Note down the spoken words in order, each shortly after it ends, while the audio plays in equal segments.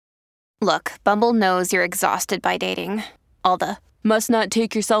Look, Bumble knows you're exhausted by dating. All the must not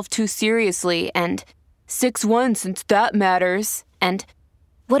take yourself too seriously and 6'1" since that matters. And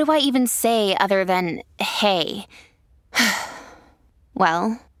what do I even say other than hey?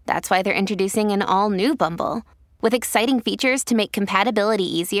 Well, that's why they're introducing an all-new Bumble with exciting features to make compatibility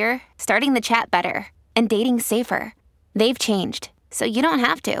easier, starting the chat better, and dating safer. They've changed, so you don't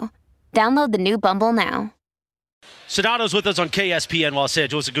have to. Download the new Bumble now. Sedano's with us on KSPN Los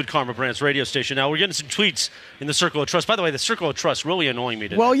Angeles, a Good Karma Brands radio station. Now, we're getting some tweets in the Circle of Trust. By the way, the Circle of Trust really annoying me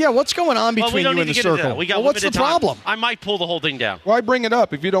today. Well, yeah, what's going on between you and the Circle? What's the problem? I might pull the whole thing down. Why bring it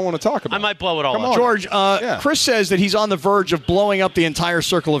up if you don't want to talk about it? I might blow it all up. George, Chris says that he's on the verge of blowing up the entire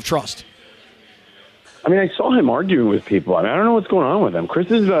Circle of Trust. I mean, I saw him arguing with people. I don't know what's going on with him. Chris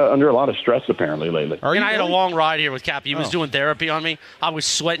is under a lot of stress, apparently, lately. I had a long ride here with Cappy. He was doing therapy on me. I was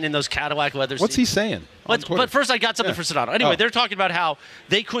sweating in those Cadillac leather seats. What's he saying? But first, I got something for Sedano. Anyway, they're talking about how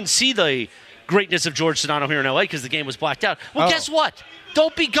they couldn't see the greatness of George Sedano here in L.A. because the game was blacked out. Well, guess what?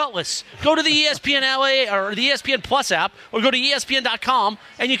 Don't be gutless. Go to the ESPN LA or the ESPN Plus app or go to ESPN.com,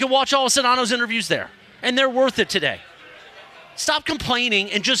 and you can watch all of Sedano's interviews there. And they're worth it today. Stop complaining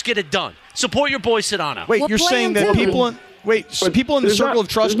and just get it done. Support your boy Sedano. Wait, you're saying that people in the Circle of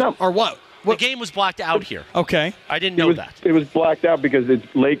Trust are what? The game was blacked out here. Okay. I didn't know that. It was blacked out because it's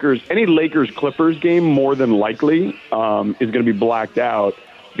Lakers. Any Lakers-Clippers game, more than likely, is going to be blacked out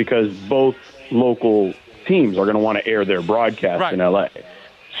because both local teams are going to want to air their broadcast in L.A.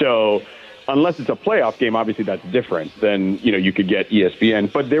 So unless it's a playoff game, obviously that's different. Then, you could get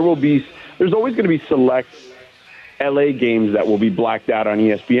ESPN. But there's always going to be select LA games that will be blacked out on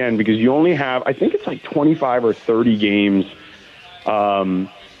ESPN because you only have, I think it's like 25 or 30 games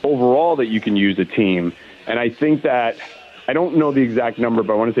overall that you can use a team. And I think that, I don't know the exact number,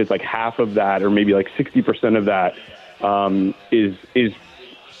 but I want to say it's like half of that or maybe like 60% of that is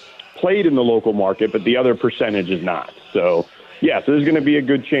played in the local market, but the other percentage is not. So there's going to be a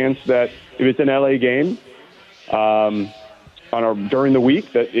good chance that if it's an LA game, during the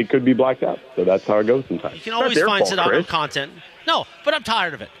week, that it could be blacked out. So that's how it goes sometimes. You can always find Sedano content. No, but I'm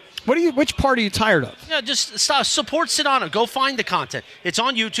tired of it. Which part are you tired of? Yeah, just stop. Support Sedano. Go find the content. It's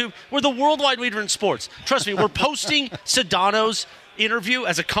on YouTube. We're the worldwide leader in sports. Trust me, we're posting Sedano's interview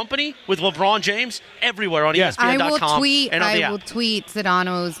as a company with LeBron James everywhere on ESPN.com. I will tweet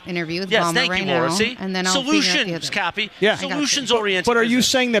Sedano's interview with Ballmer right now. See? And then I'll Solutions, Cappy. Yeah. Solutions-oriented. But are you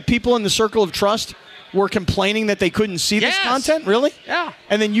saying that people in the Circle of Trust were complaining that they couldn't see this content? Really? Yeah.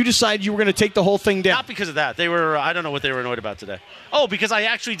 And then you decided you were going to take the whole thing down? Not because of that. I don't know what they were annoyed about today. Oh, because I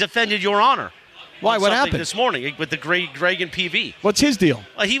actually defended Your Honor. Why? What happened? This morning with the Greg and PV. What's his deal?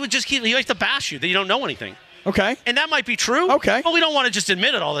 He likes to bash you that you don't know anything. Okay. And that might be true. Okay. But we don't want to just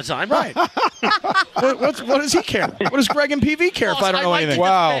admit it all the time. Right. What does he care? What does Greg and PV care if I don't know anything?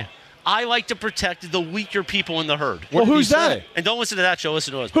 Wow. I like to protect the weaker people in the herd. Well, who's that? And don't listen to that show.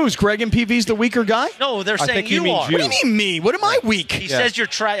 Listen to us. Who's Greg and PV's the weaker guy? No, they're saying you are. What do you mean me? What am I weak? He says you're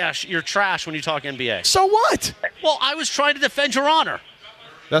trash. You're trash when you talk NBA. So what? Well, I was trying to defend Your Honor.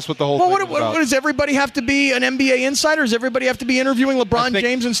 That's what the whole thing was about. What does everybody have to be an NBA insider? Does everybody have to be interviewing LeBron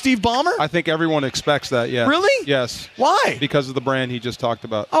James and Steve Ballmer? I think everyone expects that, yes. Really? Yes. Why? Because of the brand he just talked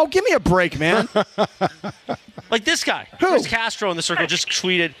about. Oh, give me a break, man. Like this guy. Who? Chris Castro in the Circle just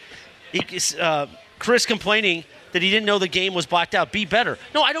tweeted, Chris complaining that he didn't know the game was blacked out. Be better.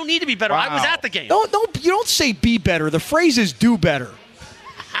 No, I don't need to be better. Wow. I was at the game. No, you don't say be better. The phrase is do better.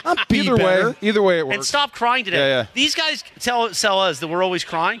 Not be better. Either way it works. And stop crying today. Yeah. These guys tell us that we're always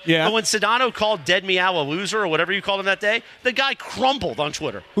crying. Yeah. But when Sedano called Dead Meow a loser or whatever you called him that day, the guy crumbled on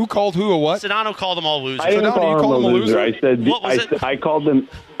Twitter. Who called who a what? Sedano called them all losers. I didn't call him a loser. I said What was it? I called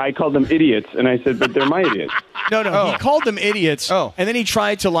them idiots, and I said, but they're my idiots. No. He called them idiots, and then he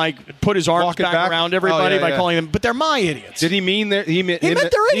tried to put his arms back around everybody by calling them, but they're my idiots. Did he mean that? He meant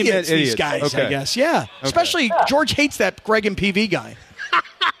they're idiots, these guys, okay. I guess. Yeah. Okay. Especially George hates that Greg and PV guy.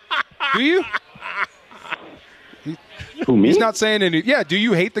 Do you? Who, me? He's not saying any. Yeah, do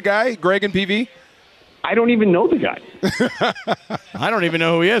you hate the guy, Greg and PV? I don't even know the guy. I don't even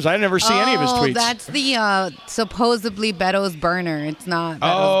know who he is. I never see any of his tweets. That's the supposedly Beto's burner. It's not Beto's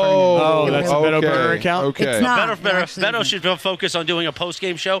burner. Oh, that's the Beto burner account? Okay. It's not. Beto should focus on doing a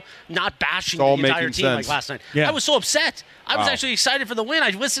post-game show, not bashing the all entire making team sense. like last night. Yeah. I was so upset. I was actually excited for the win.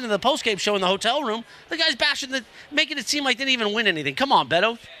 I listened to the post-game show in the hotel room. The guy's bashing making it seem like they didn't even win anything. Come on,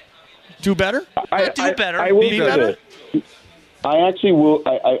 Beto. Do better? Do better. I will Be do better? this. I actually will.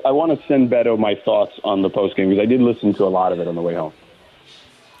 I want to send Beto my thoughts on the postgame because I did listen to a lot of it on the way home.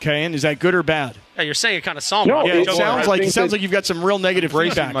 Okay, and is that good or bad? Yeah, you're saying it kind of somber. No, Yeah, it Joking sounds around. like you've got some real negative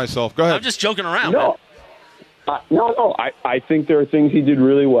Bracing feedback. myself. Go ahead. I'm just joking around. No, Man. No. I think there are things he did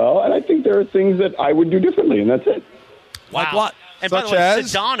really well, and I think there are things that I would do differently, and that's it. Wow. Like what? And Such by the way,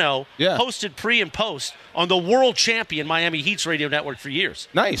 as? Sedano hosted pre and post on the world champion Miami Heat's radio network for years.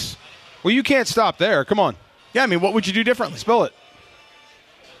 Nice. Well, you can't stop there. Come on. Yeah, I mean, what would you do differently? Spill it.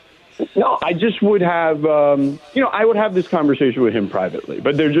 No, I just would have, I would have this conversation with him privately.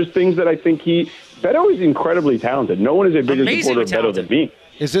 But they're just things that I think Beto is incredibly talented. No one is a bigger supporter of Beto than me.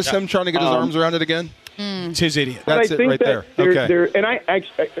 Is this him trying to get his arms around it again? It's his idiot. That's it right there. Okay. And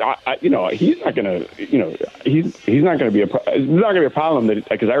he's not going to, he's not going to be it's not going to be a problem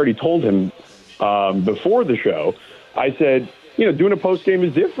because I already told him before the show. I said, doing a post game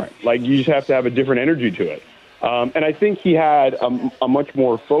is different. Like you just have to have a different energy to it. And I think he had a much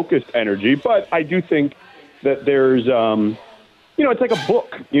more focused energy, but I do think that there's, it's like a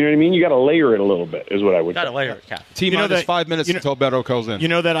book. You know what I mean? You got to layer it a little bit, is what I would say. Got to layer it, Cap. T-minus 5 minutes until Beto calls in. You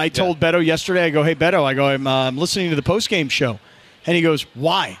know that I told Beto yesterday, I go, hey, Beto, I'm listening to the post-game show. And he goes,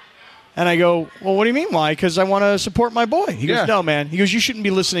 why? And I go, well, what do you mean why? Because I want to support my boy. He goes, no, man. He goes, you shouldn't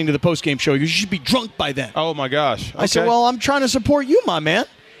be listening to the post-game show. He goes, you should be drunk by then. Oh, my gosh. Okay. I said, well, I'm trying to support you, my man.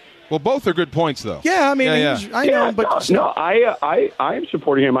 Well, both are good points, though. Yeah, I mean, I know, but I am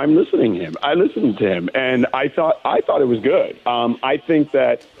supporting him. I'm listening to him. I listened to him, and I thought it was good. I think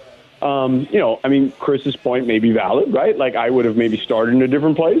that, Chris's point may be valid, right? Like I would have maybe started in a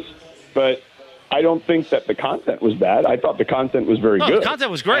different place, but I don't think that the content was bad. I thought the content was very good. The content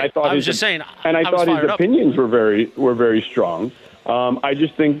was great. I was just saying, and I thought his opinions were very strong. I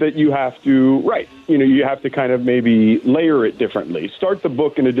just think that you have to, you have to kind of maybe layer it differently. Start the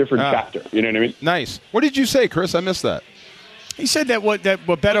book in a different chapter. You know what I mean? Nice. What did you say, Chris? I missed that. He said that what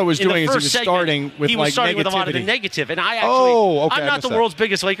Beto was doing is he was starting with negativity. With a lot of the negative, and I actually, I'm not the world's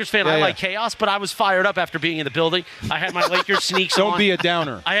biggest Lakers fan. Yeah, I like chaos, but I was fired up after being in the building. I had my Lakers sneaks on. Don't be a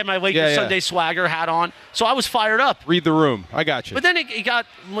downer. I had my Lakers Sunday swagger hat on, so I was fired up. Read the room. I got you. But then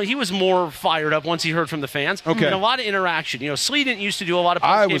he was more fired up once he heard from the fans. Okay. And a lot of interaction. Slee didn't used to do a lot of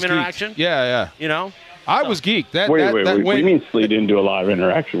post-game interaction. Yeah. I was geeked. Wait. What do you mean Slee didn't do a lot of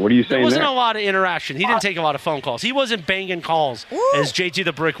interaction? What are you saying there? Wasn't a lot of interaction. He didn't take a lot of phone calls. He wasn't banging calls, as JT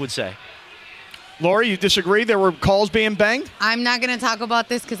the Brick would say. Lori, you disagree? There were calls being banged? I'm not going to talk about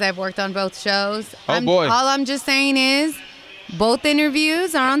this because I've worked on both shows. Boy. All I'm just saying is both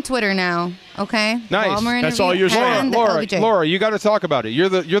interviews are on Twitter now. Okay? Nice. That's all you're saying. Laura, you got to talk about it. You're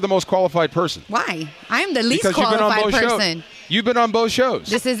the most qualified person. Why? I am the least because qualified person. Shows. You've been on both shows.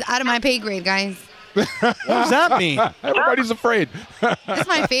 This is out of my pay grade, guys. What does that mean? Everybody's afraid. That's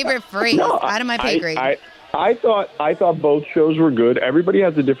my favorite phrase. Out of my pay grade. I thought both shows were good. Everybody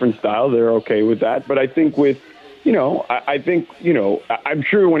has a different style. They're okay with that. But I think I'm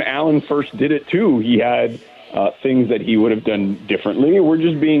sure when Alan first did it too, he had things that he would have done differently. We're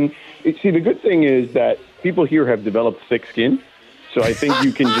just the good thing is that people here have developed thick skin. So I think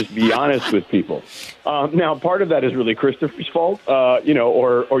you can just be honest with people. Now, part of that is really Christopher's fault, or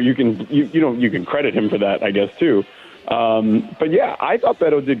you can credit him for that, I guess, too. But yeah, I thought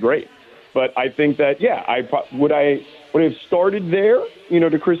Beto did great. But I think that would I have started there?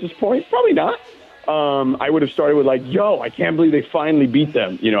 To Chris's point, probably not. I would have started with I can't believe they finally beat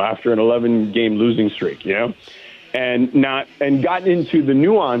them. After an 11-game losing streak. And gotten into the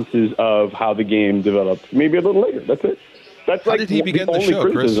nuances of how the game developed. Maybe a little later. That's it. That's how did he begin the show,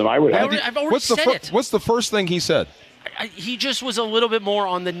 criticism Chris? I would have. I've already said it. What's the first thing he said? He just was a little bit more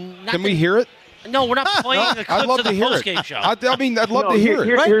on the. Can we hear it? No, we're not playing the clips of the post-game show. I'd love to hear it.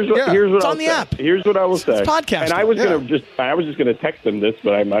 Here's what it's I'll on the say. app. Here's what I will say. It's podcast. And I was just gonna text him this,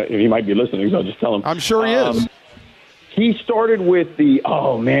 but he might be listening, so I'll just tell him. I'm sure he is. He started with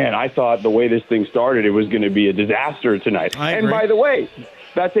I thought the way this thing started, it was going to be a disaster tonight. And by the way,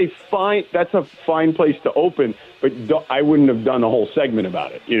 that's a fine place to open, but I wouldn't have done a whole segment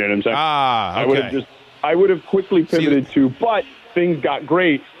about it. You know what I'm saying? Okay. I would have quickly pivoted but things got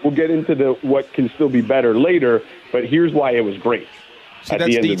great. We'll get into what can still be better later, but here's why it was great. That's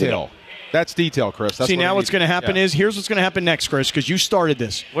detail. That's detail, Chris. That's now what's going to happen is, here's what's going to happen next, Chris, because you started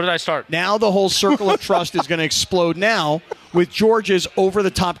this. What did I start? Now the whole circle of trust is going to explode now with George's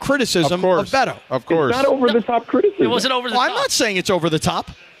over-the-top criticism of Beto. Of course. It's not over-the-top criticism. It wasn't over the top. I'm not saying it's over the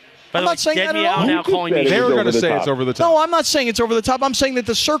top. I'm not saying that at all. Now calling me. They were going to say it's over the top. No, I'm not saying it's over the top. I'm saying that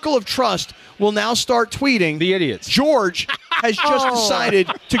the circle of trust will now start tweeting the idiots. George has just decided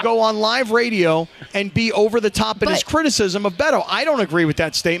to go on live radio and be over the top in his criticism of Beto. I don't agree with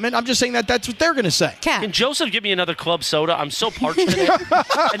that statement. I'm just saying that that's what they're going to say. Can Joseph give me another club soda? I'm so parched today.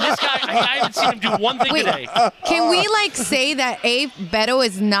 And this guy, I haven't seen him do one thing today. Can we say that Beto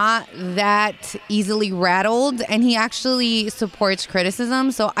is not that easily rattled, and he actually supports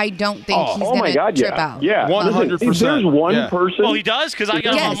criticism? So I don't think he's going to trip out. Yeah, 100%. If there's one person. Oh, he does? Because I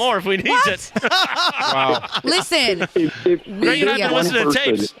got a lot more if we need it. Wow. Listen. Great, I've been listening to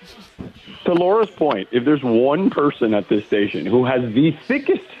tapes. To Laura's point, if there's one person at this station who has the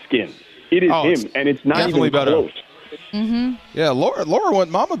thickest skin, it is him, and it's not even close. Mm-hmm. Yeah, Laura went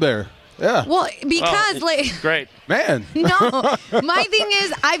Mama Bear. Yeah. Well, because great. Man. No, my thing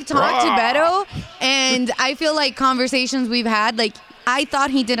is I've talked to Beto, and I feel like conversations we've had, I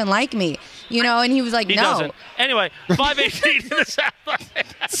thought he didn't like me, and he was like, he no. Doesn't. Anyway, 5:18 in the South.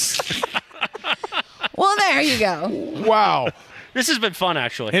 Well, there you go. Wow. This has been fun,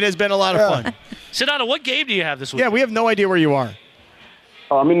 actually. It has been a lot of fun. Sedano, what game do you have this week? Yeah, we have no idea where you are.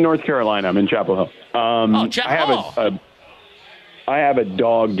 I'm in North Carolina. I'm in Chapel Hill. I have a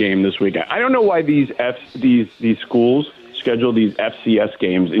dog game this weekend. I don't know why these schools schedule these FCS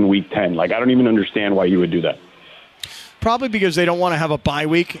games in Week 10. I don't even understand why you would do that. Probably because they don't want to have a bye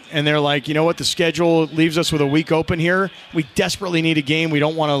week, and they're like, you know what, the schedule leaves us with a week open here. We desperately need a game. We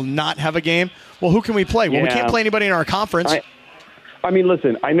don't want to not have a game. Well, who can we play? Well, we can't play anybody in our conference. I mean,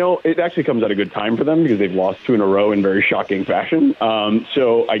 listen, I know it actually comes at a good time for them because they've lost 2 in a row in very shocking fashion.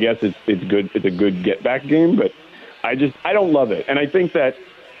 So I guess it's good. It's a good get-back game, but I don't love it. And I think that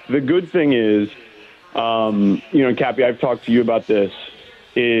the good thing is, Cappy, I've talked to you about this,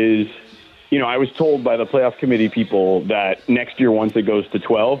 is, I was told by the playoff committee people that next year, once it goes to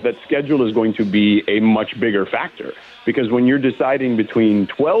 12, that schedule is going to be a much bigger factor. Because when you're deciding between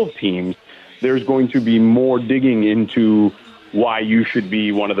 12 teams, there's going to be more digging into why you should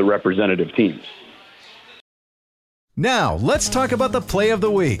be one of the representative teams. Now, let's talk about the play of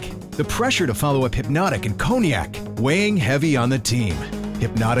the week. The pressure to follow up Hypnotic and Cognac, weighing heavy on the team.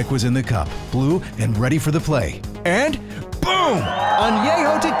 Hypnotic was in the cup, blue, and ready for the play. And boom!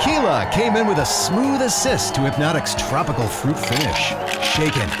 Añejo Tequila came in with a smooth assist to Hypnotic's tropical fruit finish.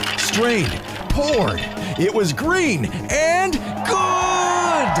 Shaken, strained, poured. It was green and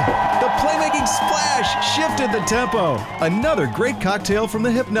good! The playmaking splash shifted the tempo. Another great cocktail from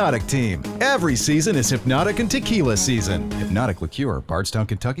the Hypnotic team. Every season is Hypnotic and Tequila season. Hypnotic Liqueur, Bardstown,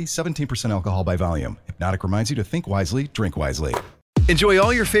 Kentucky, 17% alcohol by volume. Hypnotic reminds you to think wisely, drink wisely. Enjoy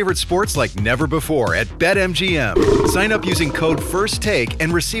all your favorite sports like never before at BetMGM. Sign up using code FIRSTTAKE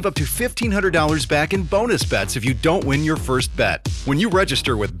and receive up to $1,500 back in bonus bets if you don't win your first bet. When you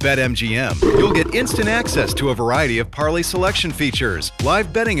register with BetMGM, you'll get instant access to a variety of parlay selection features,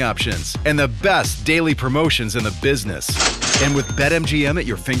 live betting options, and the best daily promotions in the business. And with BetMGM at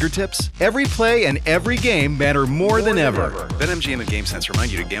your fingertips, every play and every game matter more than ever. BetMGM and GameSense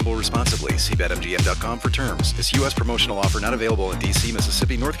remind you to gamble responsibly. See BetMGM.com for terms. This U.S. promotional offer not available in D.C.,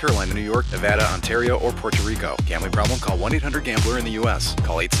 Mississippi, North Carolina, New York, Nevada, Ontario, or Puerto Rico. Gambling problem? Call 1-800-GAMBLER in the U.S.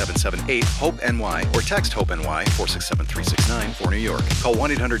 Call 877-8-HOPE-NY or text HOPE-NY 467-369 for New York. Call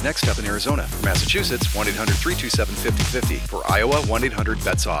 1-800-NEXT-STEP in Arizona. For Massachusetts, 1-800-327-5050. For Iowa,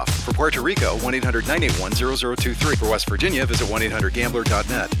 1-800-BETS-OFF. For Puerto Rico, 1-800-981-0023. For West Virginia, visit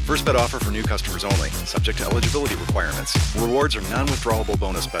 1-800-GAMBLER.net. First bet offer for new customers only. Subject to eligibility requirements. Rewards are non-withdrawable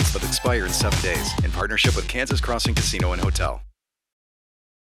bonus bets that expire in 7 days. In partnership with Kansas Crossing Casino and Hotel.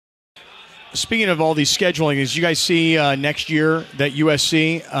 Speaking of all these scheduling, as you guys see next year that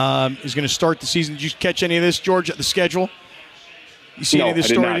USC is going to start the season. Did you catch any of this, George, at the schedule? You see any of this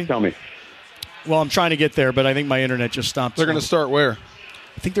story? I did not. Tell me. Well, I'm trying to get there, but I think my internet just stopped. They're going to start where?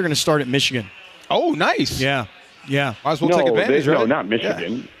 I think they're going to start at Michigan. Oh, nice. Yeah. Might as well take advantage, right? No, not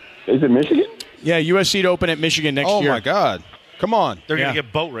Michigan. Yeah. Is it Michigan? Yeah, USC to open at Michigan next year. Oh, my God. Come on. They're going to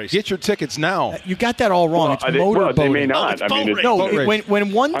get boat race. Get your tickets now. You got that all wrong. It's motorboating. They may not.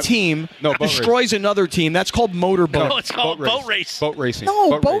 When one team destroys another team, that's called motorboating. No, it's called boat race. Boat racing.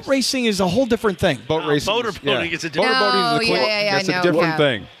 No, boat racing is a whole different thing. Boat racing. Motorboating is a different That's a different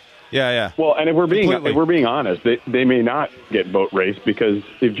thing. Yeah. Well, and if we're being honest, they may not get boat race because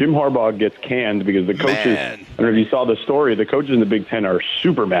if Jim Harbaugh gets canned because the coaches, I don't know if you saw the story, the coaches in the Big Ten are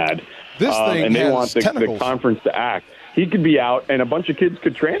super mad. This thing and they has want the conference to act. He could be out, and a bunch of kids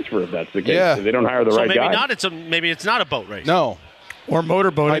could transfer if that's the case. Yeah. So they don't hire the right guy. Maybe it's not a boat race. No. Or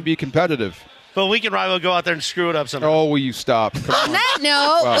motorboating. Might be competitive. But we can rival go out there and screw it up somehow. Oh, will you stop? Come on. On that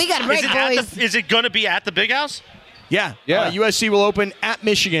note, we got break, boys. Is it going to be at the Big House? Yeah. USC will open at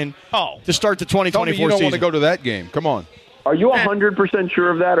Michigan to start the 2024 Tell me you don't season. want to go to that game. Come on. Are you 100% sure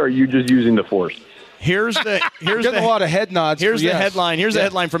of that, or are you just using the force? Here's Getting a lot of head nods. Here's the headline. Here's the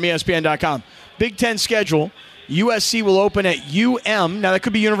headline from ESPN.com. Big Ten schedule. USC will open at UM. Now, that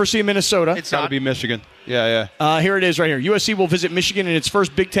could be University of Minnesota. It's got to be Michigan. Yeah. Here it is right here. USC will visit Michigan in its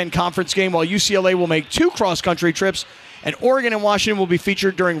first Big Ten conference game, while UCLA will make 2 cross-country trips, and Oregon and Washington will be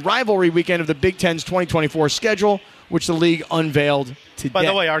featured during rivalry weekend of the Big Ten's 2024 schedule, which the league unveiled today. By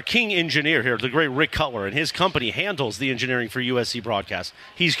the way, our king engineer here, the great Rick Cutler, and his company handles the engineering for USC broadcast.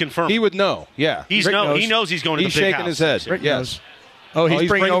 He's confirmed. He would know. Yeah. He knows he's going to the big house. He's shaking his head. Rick yes. knows. Oh, he's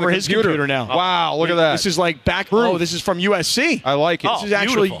bringing over his computer now. Wow, look at that. This is like back. Oh, this is from USC. I like it. This is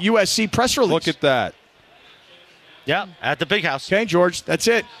actually USC press release. Look at that. Yeah, at the big house. Okay, George, that's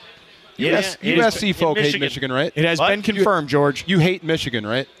it. USC folk hate Michigan, right? It has been confirmed, George. You hate Michigan,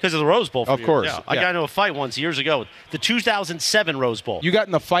 right? Because of the Rose Bowl. Of course. Yeah. I got into a fight once years ago. The 2007 Rose Bowl. You got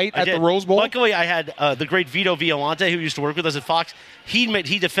in a fight at the Rose Bowl? Luckily, I had the great Vito Violante, who used to work with us at Fox. He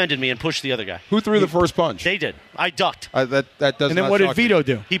defended me and pushed the other guy. Who threw the first punch? They did. I ducked. That does. And then what did Vito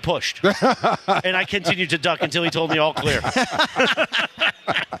do? He pushed. And I continued to duck until he told me all clear.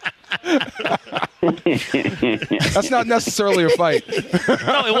 That's not necessarily a fight.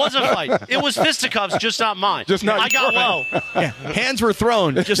 No, it wasn't a fight. It was fisticuffs, just not mine. I got low. Yeah, hands were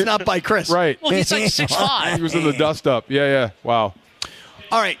thrown, just not by Chris. Right. Well, he's like 6'5". He was in the dust up. Yeah. Wow.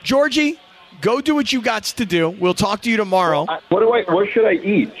 All right, Georgie, go do what you got to do. We'll talk to you tomorrow. What should I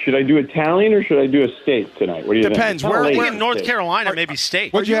eat? Should I do Italian or should I do a steak tonight? What do you Depends. think? Where in North Carolina, maybe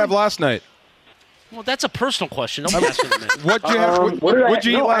steak. What'd you have last night? Well, that's a personal question. Don't ask me. What'd you have? What'd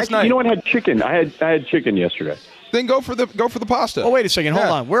you eat last night? You know what? I had chicken. I had chicken yesterday. Then go for the pasta. Oh, wait a second. Hold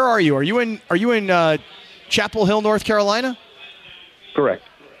on. Where are you? Are you in Chapel Hill, North Carolina? Correct.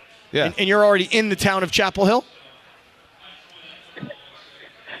 Yeah. And you're already in the town of Chapel Hill?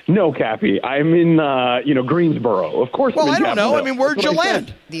 No, Cappy. I'm in Greensboro. Of course. Well, I'm in I don't know. Chapel I mean, where'd you Hill.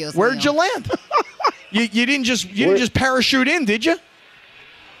 land? Dios Where'd mío. you land? You didn't just parachute in, did you?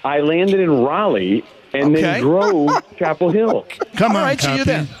 I landed in Raleigh and then drove Chapel Hill. Come on, all right, so you're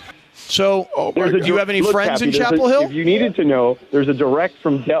there. So, do you have any friends Cappy, in Chapel Hill? If you needed to know, there's a direct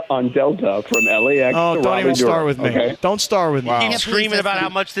on Delta from LAX to Raleigh. Don't even start with me. Okay? Don't start with me. Keep screaming about how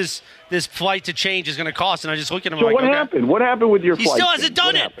much this flight to change is going to cost, and I just look at him So like, what happened? What happened with your He flight? still hasn't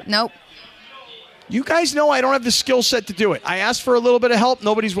done it. Nope. You guys know I don't have the skill set to do it. I asked for a little bit of help.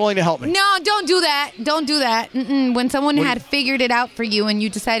 Nobody's willing to help me. No, don't do that. Don't do that. When someone had figured it out for you and you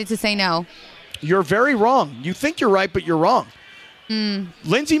decided to say no. You're very wrong. You think you're right, but you're wrong.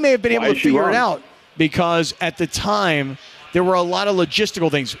 Lindsay may have been able to figure it out because at the time there were a lot of logistical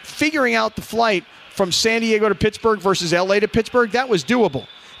things. Figuring out the flight from San Diego to Pittsburgh versus LA to Pittsburgh, that was doable.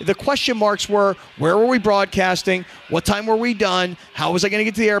 The question marks were, where were we broadcasting? What time were we done? How was I going to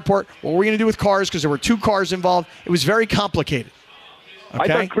get to the airport? What were we going to do with cars? Because there were 2 cars involved. It was very complicated. Okay? I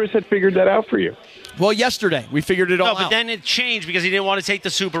thought Chris had figured that out for you. Well, yesterday we figured it all out. No, but then it changed because he didn't want to take the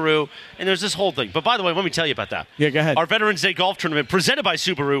Subaru, and there's this whole thing. But by the way, let me tell you about that. Yeah, go ahead. Our Veterans Day Golf Tournament presented by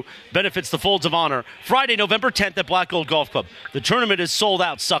Subaru benefits the Folds of Honor Friday, November 10th at Black Gold Golf Club. The tournament is sold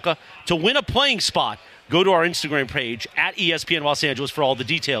out, sucker. To win a playing spot, go to our Instagram page at ESPN Los Angeles for all the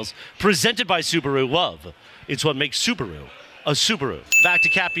details. Presented by Subaru. Love. It's what makes Subaru a Subaru. Back to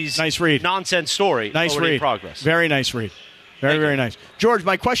Cappy's nice read. Nonsense story. Nice read. In progress. Very nice read. Very nice. George,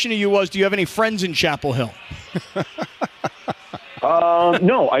 my question to you was, do you have any friends in Chapel Hill?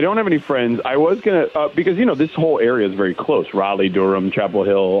 No, I don't have any friends. I was going to, because, this whole area is very close. Raleigh, Durham, Chapel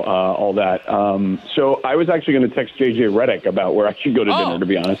Hill, all that. So I was actually going to text JJ Redick about where I should go to dinner, to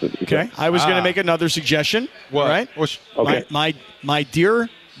be honest with you. Okay. I was going to make another suggestion. What? All right. Okay. My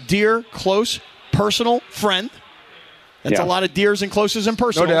dear, close, personal friend. That's a lot of dears and closes and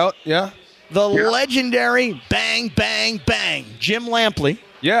personal. No doubt. Yeah. The legendary Bang, Bang, Bang, Jim Lampley.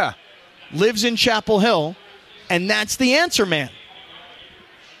 Yeah. Lives in Chapel Hill, and that's the answer, man.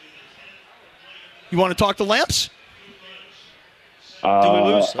 You want to talk to Lamps? Do we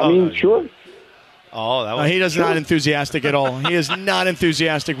lose? I mean, sure. Oh, that was... He is not enthusiastic at all. He is not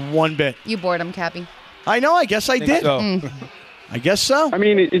enthusiastic one bit. You bored him, Cappy. I know. I guess I did. So. I guess so. I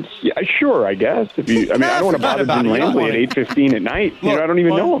mean, sure, I guess. I don't want to bother Jim Lampley at 8:15 at night. Look, I don't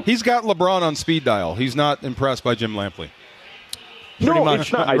even know him. He's got LeBron on speed dial. He's not impressed by Jim Lampley. No,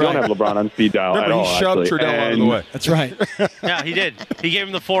 it's not. I don't have LeBron on speed dial Remember, at all. he shoved actually. Trudell out of the way. That's right. Yeah, he did. He gave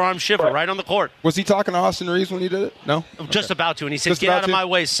him the forearm shiver right on the court. Was he talking to Austin Reeves when he did it? No? Just about to. And he said, Just get about out of to? my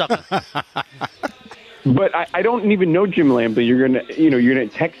way, sucker. But I don't even know Jim Lampley. You're gonna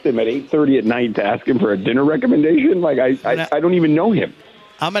text him at 8:30 at night to ask him for a dinner recommendation. Like I don't even know him.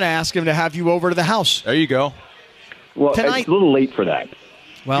 I'm going to ask him to have you over to the house. There you go. Well, Tonight. it's a little late for that.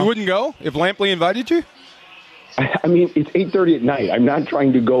 Well, You wouldn't go if Lampley invited you? I mean, it's 8:30 at night. I'm not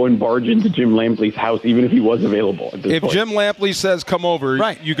trying to go and barge into Jim Lampley's house, even if he was available at this If point. Jim Lampley says come over,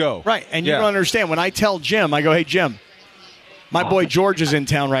 you go. Right, and you don't understand. When I tell Jim, I go, hey, Jim, my boy George is in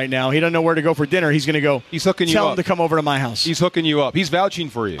town right now. He doesn't know where to go for dinner. He's going to go. He's hooking you up. Tell him to come over to my house. He's hooking you up. He's vouching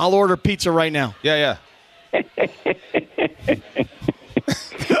for you. I'll order pizza right now. Yeah. Such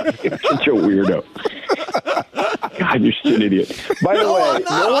a weirdo. God, you're such an idiot. By the way, I'm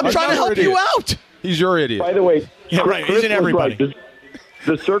not. I'm trying to help you out. He's your idiot. By the way, yeah, right. He's in everybody. Right.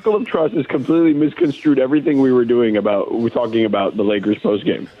 The circle of trust has completely misconstrued everything we were doing we're talking about the Lakers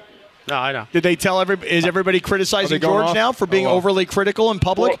postgame. No, I know. Did they tell everybody? Is everybody criticizing George off? now for being overly critical in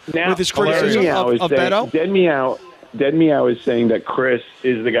public with his criticism of Beto? Dead Meow is saying that Chris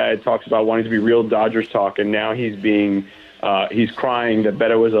is the guy that talks about wanting to be real Dodgers talk, and now he's being he's crying that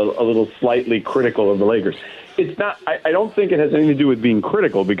Beto was a little slightly critical of the Lakers. It's not. I don't think it has anything to do with being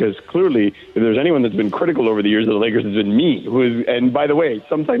critical, because clearly, if there's anyone that's been critical over the years of the Lakers, it's been me. And by the way,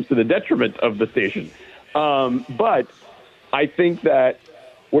 sometimes to the detriment of the station. But I think that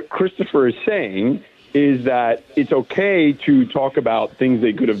what Christopher is saying is that it's okay to talk about things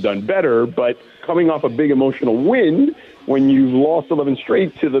they could have done better, but coming off a big emotional win, when you've lost 11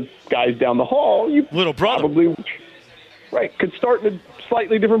 straight to the guys down the hall, you little brother probably could start in a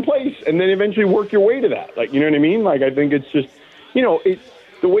slightly different place and then eventually work your way to that. Like, you know what I mean? Like, I think it's just, it's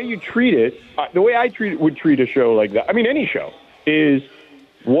the way you treat it. The way I would treat a show like that. I mean, any show is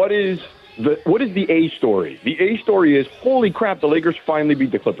what is the A story? The A story is, holy crap, the Lakers finally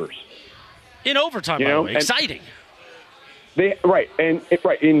beat the Clippers. In overtime, by the way. Exciting.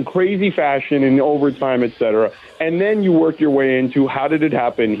 In crazy fashion, in overtime, etc. And then you work your way into, how did it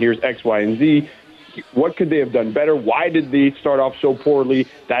happen? Here's X, Y, and Z. What could they have done better? Why did they start off so poorly?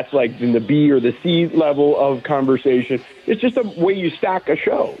 That's like in the B or the C level of conversation. It's just a way you stack a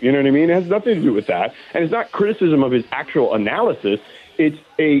show. You know what I mean? It has nothing to do with that. And it's not criticism of his actual analysis. It's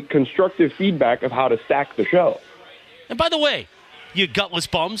a constructive feedback of how to stack the show. And by the way, you gutless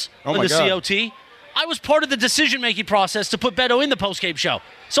bums Oh in my the God. COT, I was part of the decision-making process to put Beto in the postgame show.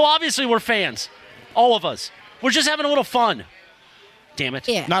 So obviously we're fans. All of us. We're just having a little fun. Damn it.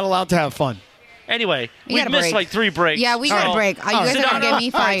 Yeah. Not allowed to have fun. Anyway, We we've gotta missed break. like 3 breaks. Yeah, we got a break. You guys are going to get me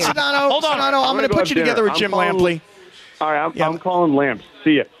fired. Hold on. I'm going to put you together with Jim Lampley. All right, I'm calling Lamps.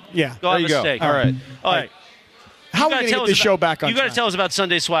 See ya. Yeah. Go have a steak. All right. All right. How are we going to get this show back on You got to track? tell us about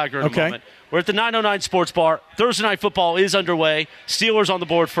Sunday Swagger in a Okay. moment. We're at the 909 Sports Bar. Thursday Night Football is underway. Steelers on the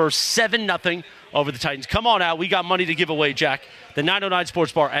board first, 7-0 over the Titans. Come on out. We got money to give away, Jack. The 909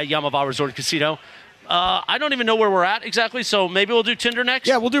 Sports Bar at Yamava Resort Casino. I don't even know where we're at exactly, so maybe we'll do Tinder next?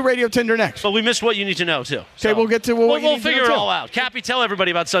 Yeah, we'll do Radio Tinder next. But we missed what you need to know, too. Okay, we'll get to what you We'll need to figure know, it too. all out. Cappy, tell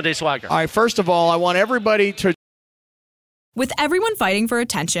everybody about Sunday Swagger. All right, first of all, I want everybody to... With everyone fighting for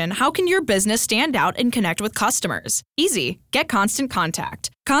attention, how can your business stand out and connect with customers? Easy. Get Constant Contact.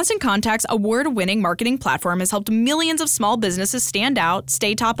 Constant Contact's award-winning marketing platform has helped millions of small businesses stand out,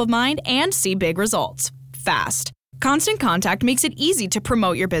 stay top of mind, and see big results fast. Constant Contact makes it easy to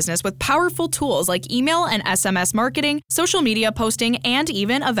promote your business with powerful tools like email and SMS marketing, social media posting, and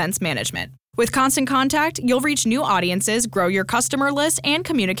even events management. With Constant Contact, you'll reach new audiences, grow your customer list, and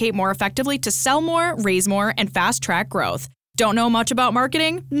communicate more effectively to sell more, raise more, and fast-track growth. Don't know much about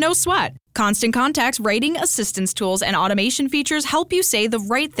marketing? No sweat. Constant Contact's writing assistance tools and automation features help you say the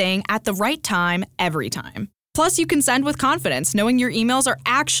right thing at the right time, every time. Plus, you can send with confidence, knowing your emails are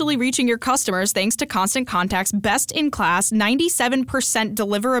actually reaching your customers thanks to Constant Contact's best-in-class 97%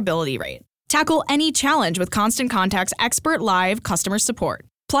 deliverability rate. Tackle any challenge with Constant Contact's expert live customer support.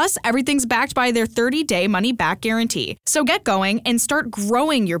 Plus, everything's backed by their 30-day money-back guarantee. So get going and start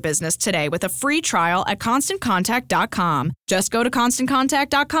growing your business today with a free trial at ConstantContact.com. Just go to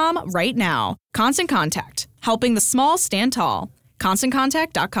ConstantContact.com right now. Constant Contact, helping the small stand tall.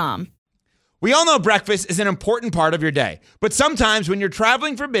 ConstantContact.com. We all know breakfast is an important part of your day, but sometimes when you're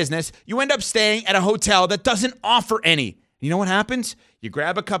traveling for business, you end up staying at a hotel that doesn't offer any. You know what happens? You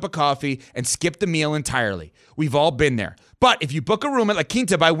grab a cup of coffee and skip the meal entirely. We've all been there. But if you book a room at La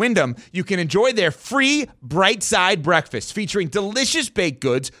Quinta by Wyndham, you can enjoy their free Bright Side breakfast featuring delicious baked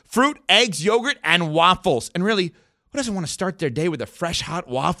goods, fruit, eggs, yogurt, and waffles. And really, who doesn't want to start their day with a fresh hot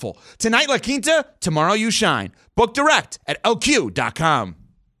waffle? Tonight, La Quinta, tomorrow you shine. Book direct at lq.com.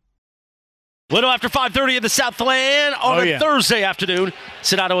 Little after 5:30 in the Southland on a Thursday afternoon.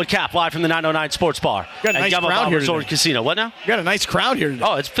 Sedano and Cap live from the 909 Sports Bar. Got a nice at crowd here Resort today. Casino. What now? Got a nice crowd here today.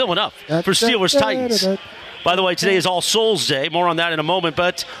 Oh, it's filling up for Steelers Titans. By the way, today is All Souls Day. More on that in a moment.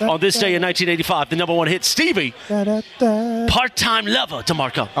 But on this day in 1985, the number one hit, Stevie, Part-Time Lover,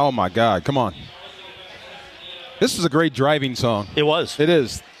 DeMarco. Oh, my God. Come on. This is a great driving song. It was. It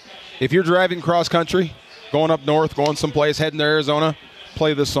is. If you're driving cross country going up north, going someplace, heading to Arizona,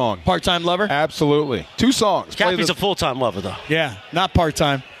 play this song. Part-time lover? Absolutely. 2 songs. Cappy's a full-time lover, though. Yeah, not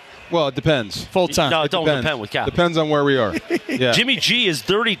part-time. Well, it depends. Full-time. No, it don't depend with Cappy. Depends on where we are. Yeah. Jimmy G is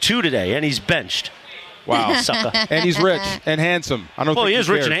 32 today, and he's benched. Wow. Sucker. And he's rich and handsome. I don't Well, think he is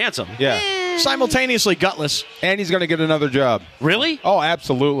rich and handsome. Yeah. Simultaneously gutless. And he's going to get another job. Really? Oh,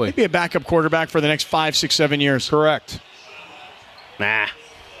 absolutely. Be a backup quarterback for the next 5, 6, 7 years. Correct. Nah.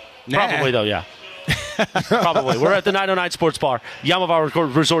 Probably, though, yeah. Probably. We're at the 909 Sports Bar,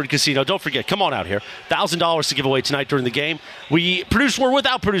 Yamava Resort and Casino. Don't forget, come on out here. $1,000 to give away tonight during the game. We're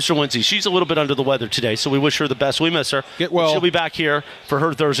without producer Lindsay. She's a little bit under the weather today, so we wish her the best. We miss her. Get well. She'll be back here for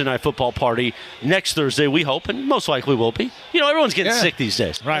her Thursday night football party next Thursday, we hope, and most likely will be. You know, everyone's getting sick these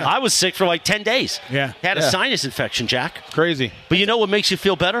days. Right. I was sick for like 10 days. Yeah. Had a sinus infection, Jack. Crazy. But you know what makes you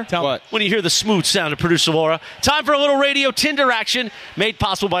feel better? Tell What? When you hear the smooth sound of producer Laura. Time for a little radio Tinder action made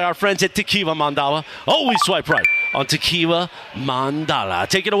possible by our friends at Tequila Mandala. Always swipe right on Tequila Mandala.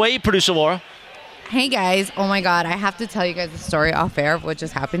 Take it away, producer Laura. Hey guys, oh my God, I have to tell you guys a story off air of what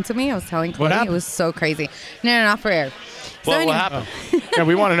just happened to me. I was telling Cody, happened? it was so crazy. No, off air. So What anyway, happened? Yeah,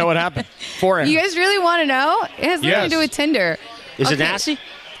 we want to know what happened. For him. You guys really want to know? It has nothing to do with Tinder. Is it Okay. nasty?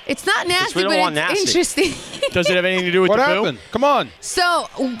 It's not nasty, we don't but want it's nasty. interesting. Does it have anything to do with What the happened? Come on. So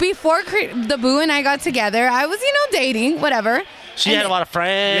before the Boo and I got together, I was, dating, whatever. She had a lot of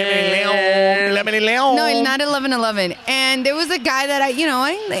friends. No, not 11-11. And there was a guy that I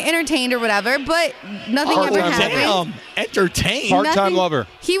entertained or whatever, but nothing ever Part-time happened. Entertained. Part-time Nothing- lover.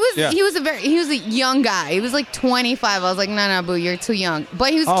 He was Yeah. he was a young guy. He was like 25. I was like, no, Boo, you're too young.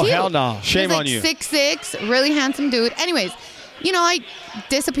 But he was Oh, cute. hell no. Shame he was on you. 6'6", really handsome dude. Anyways, I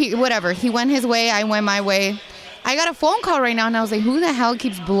disappeared. Whatever. He went his way. I went my way. I got a phone call right now, and I was like, who the hell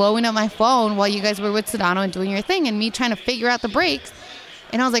keeps blowing up my phone while you guys were with Sedano and doing your thing, and me trying to figure out the breaks.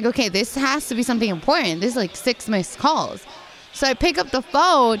 And I was like, okay, this has to be something important. This is like 6 missed calls. So I pick up the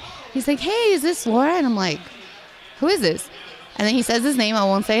phone. He's like, hey, is this Laura? And I'm like, who is this? And then he says his name. I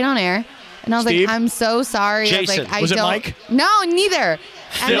won't say it on air. And I was Steve? like, I'm so sorry. Jason. I was like, Was it don't. Mike? No, neither.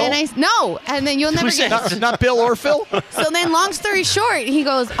 And Phil? then and then you'll never Who said get. that? Not Bill or Phil? So then, long story short, he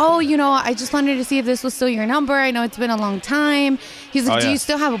goes, oh, I just wanted to see if this was still your number. I know it's been a long time. He's like, Oh, do yeah. you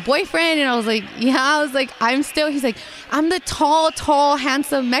still have a boyfriend? And I was like, yeah. I was like, I'm still. He's like, I'm the tall,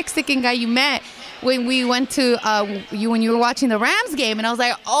 handsome Mexican guy you met when we went to when you were watching the Rams game. And I was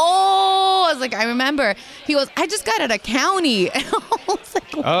like, I remember. He goes, I just got out of county. And I was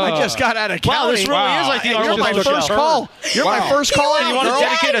like, I just got out of county. Wow, this really is like the Hey, Arnold you're my Show. first call. You're my first call. And you want to girl.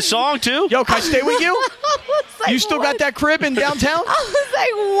 dedicate a song, too? Yo, can I stay with you? I was like, You still got that crib in downtown? I was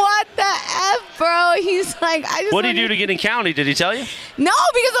like, what the F, bro? He's like, I just What did he wanted- do to get in county? Did he tell you? No,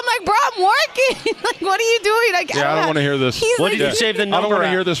 because I'm like, bro, I'm working. Like, what are you doing? Like, Yeah, I don't want to hear this. He's What like, did you save the number I don't want to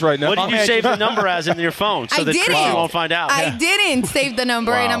as? hear this right now. What did you save the number as in your phone so I that didn't. Christian won't find out? I didn't save the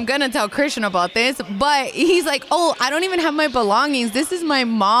number, and Wow. I'm gonna tell Christian about this. But he's like, "Oh, I don't even have my belongings. This is my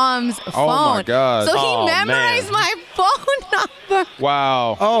mom's phone." Oh, my God. So he Oh, memorized man. my phone number.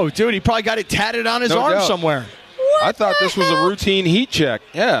 Wow. Oh, dude, he probably got it tatted on his No arm doubt. somewhere. I thought this was a routine heat check.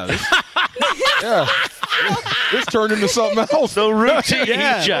 Yeah. Yeah. This turned into something else. The routine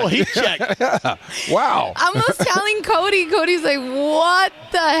Yeah, heat check. well, heat check. Wow. I was telling Cody. Cody's like, "What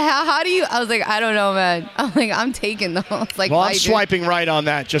the hell? How do you?" I was like, "I don't know, man." I'm like, "I'm taking those." Like, Well, why, I'm dude? swiping right on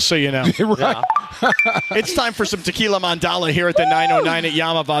that, just so you know. Right. It's time for some Tequila Mandala here at the 909 at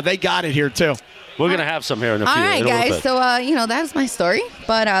Yamava. They got it here, too. We're going to have some here in a All few right, in a little guys. bit. So, that's my story.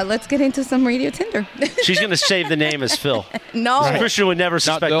 But let's get into some Radio Tinder. She's going to save the name as Phil. No, Christian would never Not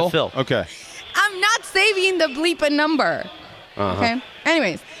suspect Bill? the Phil. Okay. I'm not saving the bleeping number. Okay.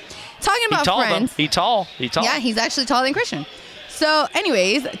 Anyways, talking He about tall, friends. though. He tall. Yeah, he's actually taller than Christian. So,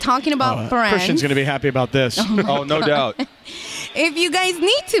 anyways, talking about friends. Christian's going to be happy about this. Oh, no doubt. If you guys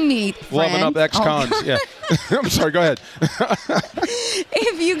need to meet friends, Loving up ex-cons. Yeah. I'm sorry. Go ahead.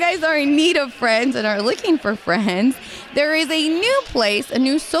 if you guys are in need of friends and are looking for friends, there is a new place, a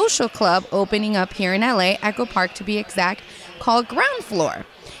new social club opening up here in LA, Echo Park to be exact, called Ground Floor.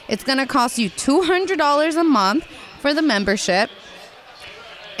 It's going to cost you $200 a month for the membership.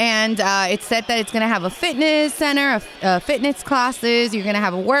 And it's said that it's going to have a fitness center, fitness classes. You're going to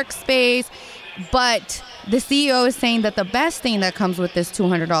have a workspace. But the CEO is saying that the best thing that comes with this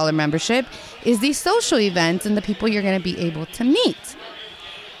 $200 membership is these social events and the people you're going to be able to meet.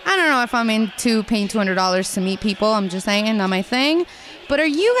 I don't know if I'm into paying $200 to meet people. I'm just saying, not my thing. But are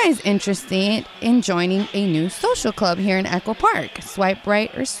you guys interested in joining a new social club here in Echo Park? Swipe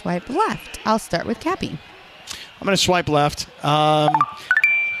right or swipe left? I'll start with Cappy. I'm going to swipe left.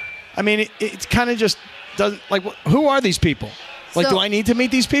 I mean, it kind of just doesn't, like, who are these people? Like, So- do I need to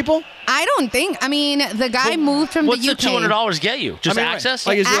meet these people? I don't think. I mean, the guy moved from What's the the UK. $200 get you? Just I mean, access?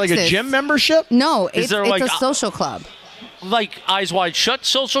 Like, is it like a Access. gym membership? No, it's there, like, a social club. Like Eyes Wide Shut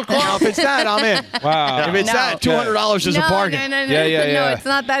social Now, club? if it's that, I'm in. Wow. If it's No. that, $200 is a bargain. No, Yeah. it's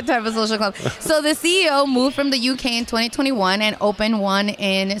not that type of social club. So the CEO moved from the UK in 2021 and opened one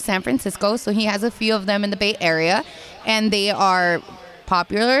in San Francisco. So he has a few of them in the Bay Area, and they are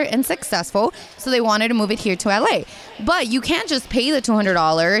popular and successful. So they wanted to move it here to LA. But you can't just pay the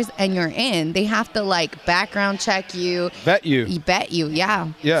 $200 and you're in. They have to like background check you. Bet you. Bet you, yeah.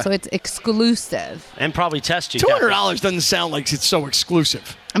 Yeah. So it's exclusive. And probably test you. $200 doesn't sound like it's so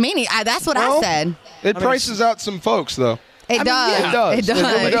exclusive. I mean, that's what I said. It prices out some folks, though. It does. It does. It does.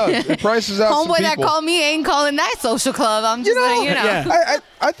 really does. It prices out some Homeboy that people. called me ain't calling that social club. I'm just saying, you know. Yeah.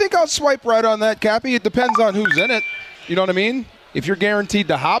 I think I'll swipe right on that, Cappy. It depends on who's in it. You know what I mean? If you're guaranteed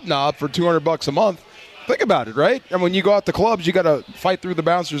to hobnob for $200 a month, think about it, right? And when you go out to clubs, you got to fight through the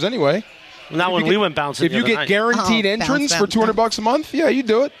bouncers anyway. Not when we went bouncing. If you get guaranteed entrance for $200 a month, yeah, you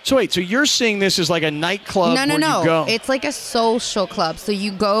do it. So wait, so you're seeing this as like a nightclub No. where you go? It's like a social club. So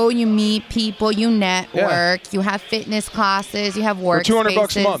you go, you meet people, you network, you have fitness classes, you have work For $200 a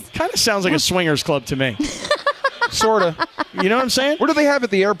spaces. month. Kind of sounds like a swingers club to me. Sort of. You know what I'm saying? What do they have at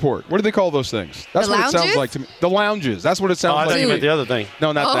the airport? What do they call those things? That's The what it sounds lounges? like to me. The lounges. That's what it Oh, sounds I thought like. you meant the other thing.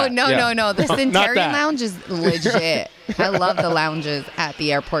 No, not Oh, that. no. The Centurion that. Lounge is legit. I love the lounges at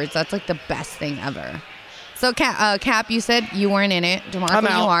the airports. That's like the best thing ever. So, Cap, you said you weren't in it. DeMarco, I'm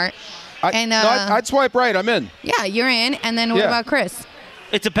out. you aren't. I'd swipe right. I'm in. Yeah, you're in. And then what Yeah. about Chris?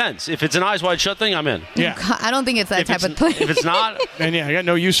 It depends. If it's an Eyes Wide Shut thing, I'm in. Yeah. I don't think it's that If type it's, of place. if it's not, And yeah, I got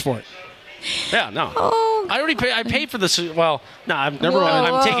no use for it. yeah, no. Oh, I already paid. I paid for the. Well, no, I'm Never mind.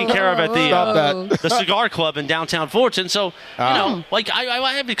 I'm taking care of at the Stop that. the cigar club in downtown Fulton. So you know, like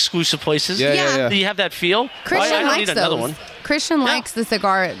I have exclusive places. Yeah. Do you have that feel? Christian I don't likes need another those. one. Christian likes the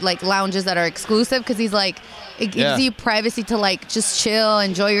cigar like lounges that are exclusive because he's like, it gives you privacy to like just chill,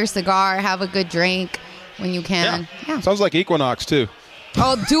 enjoy your cigar, have a good drink when you can. Yeah. Sounds like Equinox, too.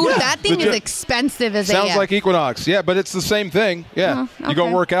 Oh, dude, that thing Legit. is expensive as Sounds AF. like Equinox. Yeah, but it's the same thing. Yeah. Oh, You go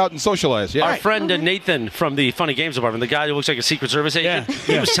okay. work out and socialize. Yeah. Our friend Nathan from the Funny Games Department, the guy who looks like a Secret Service agent, Yeah,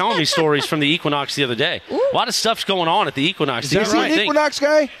 he was telling me stories from the Equinox the other day. A lot of stuff's going on at the Equinox. that Is he right? an Equinox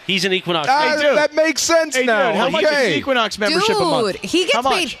guy? He's an Equinox. Ah, guy. dude. that makes sense Hey, now. dude, how much is Okay. the Equinox membership a month? Dude, he How gets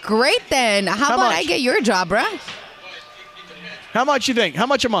much? paid great then. How about much? I get your job, bruh? How much you think? How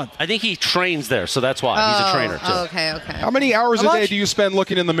much a month? I think he trains there, so that's why he's a trainer too. Oh, okay. How many hours How a day much? do you spend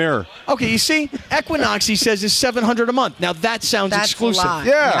looking in the mirror? Okay, you see, Equinox, he says, is $700 a month. Now that sounds That's exclusive. a lot.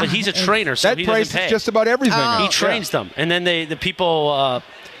 Yeah. But he's a trainer, so That he price doesn't pay. is just about everything. Oh. He trains them, and then the people.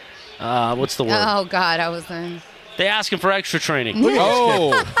 What's the word? Oh God, I was there. They ask him for extra training. Oh,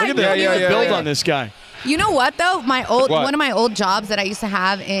 Look at the build on this guy. You know what though? What? One of my old jobs that I used to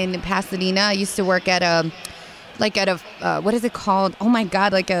have in Pasadena. I used to work at a what is it called? Oh my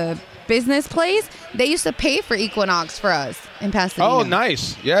God, like a business place. They used to pay for Equinox for us in Pasadena. Oh,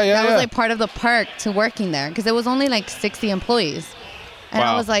 nice. Yeah. That was like part of the perk to working there because it was only like 60 employees, and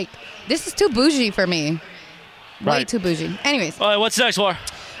I Wow. was like, this is too bougie for me. Way Right. too bougie. Anyways. All right, what's next, Laura?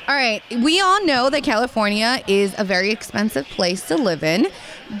 All right. We all know that California is a very expensive place to live in,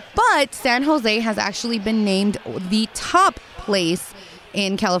 but San Jose has actually been named the top place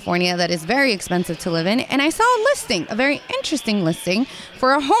in California that is very expensive to live in. And I saw a listing, a very interesting listing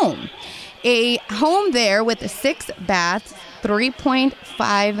for a home. A home there with 6 baths,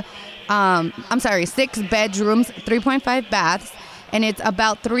 3.5, 6 bedrooms, 3.5 baths, and it's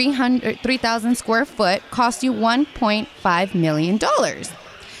about 3,000 square foot, costs you $1.5 million.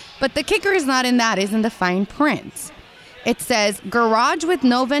 But the kicker is not in that, is in the fine print. It says, garage with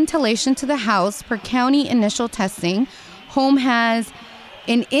no ventilation to the house per county initial testing. Home has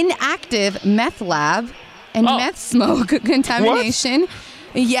an inactive meth lab and meth smoke contamination.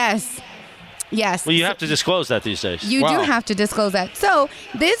 Yes. Well, you have to disclose that these days. You do have to disclose that. So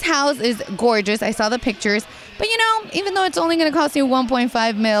this house is gorgeous. I saw the pictures. But, you know, even though it's only going to cost you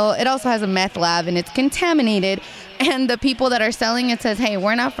 $1.5 million, it also has a meth lab and it's contaminated. And the people that are selling it says, hey,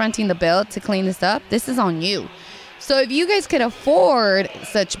 we're not fronting the bill to clean this up. This is on you. So if you guys could afford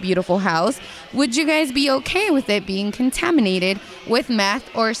such beautiful house, would you guys be okay with it being contaminated with meth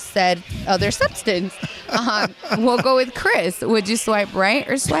or said other substance? We'll go with Chris. Would you swipe right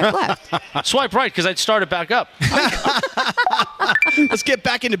or swipe left? Swipe right because I'd start it back up. Let's get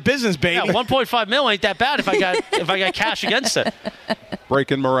back into business, baby. Yeah, 1.5 mil ain't that bad if I got cash against it.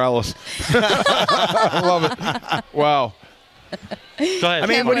 Breaking Morales. I love it. Wow. Go ahead. I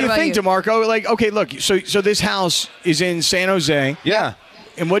mean, Tim, what do you what think, about DeMarco? Like, okay, look, so this house is in San Jose. Yeah.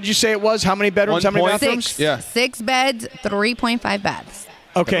 And what did you say it was? How many bedrooms? How many bathrooms? 6. Yeah. 6 beds, 3.5 baths.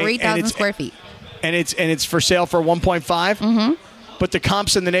 Okay. 3,000 square feet. And it's for sale for 1.5. Mm-hmm. But the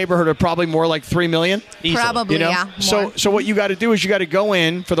comps in the neighborhood are probably more like $3 million. Easily. Probably, yeah. More. So what you got to do is you got to go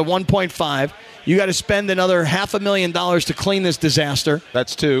in for the 1.5. You got to spend another $500,000 to clean this disaster.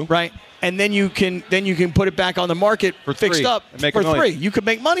 That's 2. Right. And then you can put it back on the market For fixed 3 up and make for $1 million. 3. You could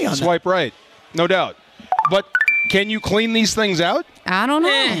make money on Swipe right. No doubt. But can you clean these things out? I don't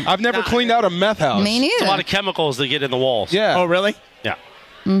know. I've never cleaned out a meth house. Me neither. It's a lot of chemicals that get in the walls. Yeah. that. Oh, really? Yeah.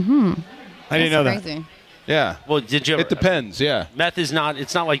 I didn't know that. Crazy. Yeah. Well, did you ever? It depends, yeah. Meth is not.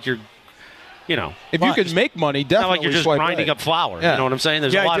 It's not like you're. If you can make money, It's not definitely like you're just swipe grinding right. up flour. Yeah. You know what I'm saying?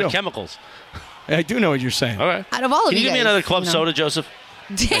 There's Yeah, a I lot do. of chemicals. I do know what you're saying. Okay. Out of all of Can you give me guys, another club you know. soda, Joseph?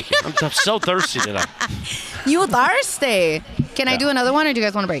 I'm so thirsty today. You thirsty? Can I do another one, or do you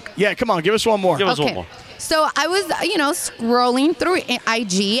guys want to break? Yeah, come on. Give us one more. Give us one more. So I was, scrolling through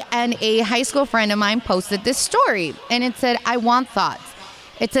IG, and a high school friend of mine posted this story, and it said, "I want thoughts."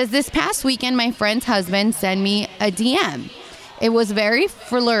 It says, "This past weekend, my friend's husband sent me a DM. It was very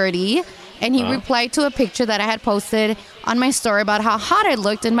flirty, and he replied to a picture that I had posted on my story about how hot I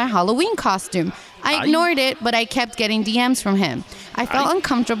looked in my Halloween costume. I ignored it, but I kept getting DMs from him. I felt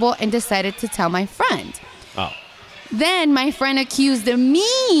uncomfortable and decided to tell my friend. Oh. Then my friend accused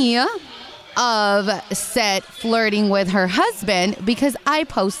me of said flirting with her husband because I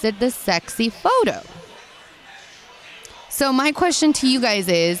posted the sexy photo. So my question to you guys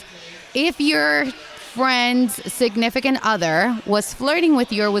is, if your friend's significant other was flirting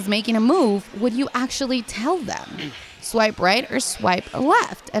with you or was making a move, would you actually tell them? Swipe right or swipe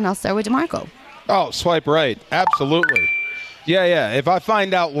left? And I'll start with DeMarco. Oh, swipe right. Absolutely. Yeah. If I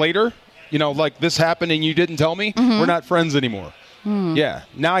find out later, like this happened and you didn't tell me, we're not friends anymore. Yeah.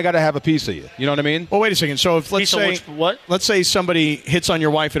 Now I got to have a piece of you. You know what I mean? Well, wait a second. So if let's say what? Let's say somebody hits on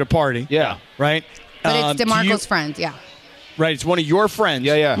your wife at a party. Yeah. Right. But it's do DeMarco's you- friend, yeah. Right. It's one of your friends.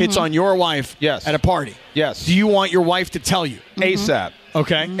 Yeah. Hits on your wife. Yes. At a party. Yes. Do you want your wife to tell you? ASAP.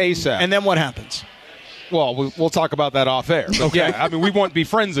 Okay. ASAP. And then what happens? Well, we'll talk about that off air. But Okay. Yeah, I mean, we won't be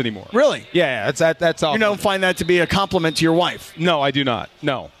friends anymore. Really? Yeah, that's all. You don't find that to be a compliment to your wife. No, I do not.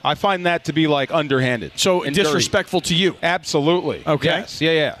 No. I find that to be like underhanded. So and dirty. disrespectful to you. Absolutely. Okay. Yes.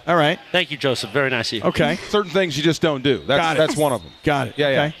 Yeah. All right. Thank you, Joseph. Very nice of you. Okay. Certain things you just don't do. Got it. That's one of them. Got it. Yeah.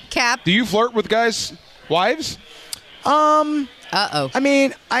 Okay. Cap. Do you flirt with guys' wives? Uh-oh. I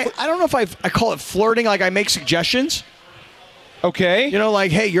mean, I don't know if I call it flirting. Like I make suggestions. Okay.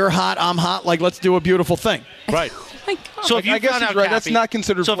 Like, hey, you're hot, I'm hot. Like, let's do a beautiful thing. Right. Oh my God. So if you I guess found he's out, right. That's Cappy, not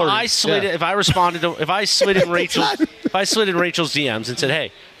considered So flirting. if I slid, Yeah. if I responded to, if I slid in Rachel's, if I slid in Rachel's DMs and said,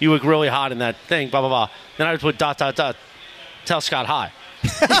 "Hey, you look really hot in that thing," blah blah blah, then I would put ... Tell Scott hi.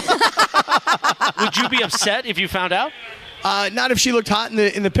 Would you be upset if you found out? Not if she looked hot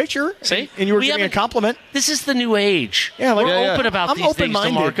in the picture. See? And you were We giving a haven't- compliment. This is the new age. Yeah, like- We're Yeah, yeah. open about I'm these things,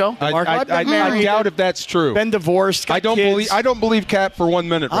 open-minded. DeMarco. DeMarco, I've been I married. doubt if that's true. Been divorced. Got I don't kids. believe Cap for 1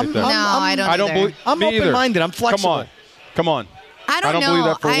 minute right there. No, I don't I don't either. believe. I'm me either. open-minded. I'm flexible. Come on. I don't know. believe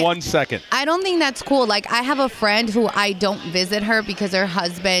that for 1 second. I don't think that's cool. Like, I have a friend who I don't visit her because her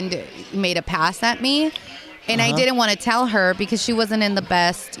husband made a pass at me. And I didn't want to tell her because she wasn't in the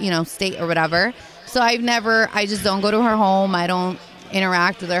best, state or whatever. So I just don't go to her home. I don't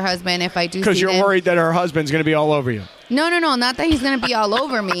interact with her husband if I do. Because see you're them. worried that her husband's going to be all over you. No, not that he's going to be all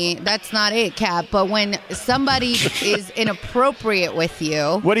over me. That's not it, Cap. But when somebody is inappropriate with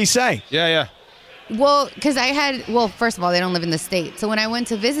you. What'd he say? Yeah. Well, because first of all, they don't live in the state. So when I went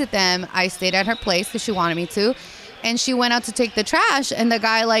to visit them, I stayed at her place because she wanted me to. And she went out to take the trash, and the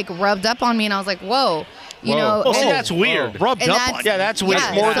guy, rubbed up on me, and I was like, whoa. Oh, see, and- that's weird. Rubbed and up that's- on Yeah, that's weird.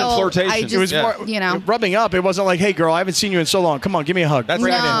 yeah, More than so flirtation. I just, It was more, rubbing up. It wasn't like, hey, girl, I haven't seen you in so long. Come on, give me a hug. That's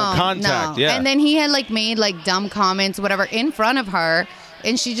Bring it in. contact, yeah. And then he had made dumb comments, whatever, in front of her,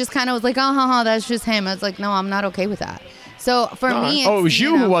 and she just kind of was like, oh, that's just him. I was like, no, I'm not okay with that. So for me, Oh, it was it's,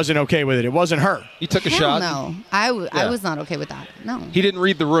 you who wasn't okay with it. It wasn't her. He took a hell shot. no, I Yeah. was not okay with that. No, He didn't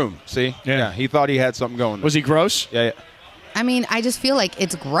read the room. See? Yeah. He thought he had something going. Was he gross? Yeah. I mean, I just feel like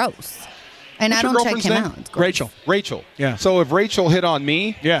it's gross, and What's I your don't check girlfriend's him name? out. It's gross. Rachel. Rachel. Yeah. So if Rachel hit on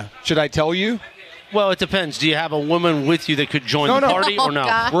me, Yeah. should I tell you? Well, it depends. Do you have a woman with you that could join No, the no. party or no? Oh,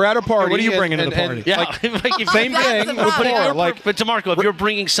 God. We're at a party. What are you and- bringing to the and- party? Yeah, like, if- same That's thing the before. problem. But DeMarco, if you're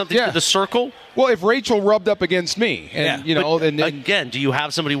bringing something Yeah. to the circle, Well, if Rachel rubbed up against me, and but and again, do you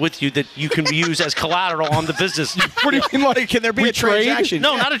have somebody with you that you can use as collateral on the business? what do you mean? Like, Can there be we a transaction?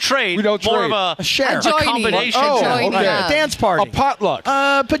 No, not a trade. We don't more trade. of A share. A joining. combination. Oh, Joining okay. up. A dance party. a potluck.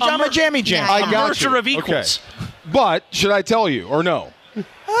 Pajama jammy jam. Yeah. I A got merger you. of equals. Okay. But should I tell you or no? No,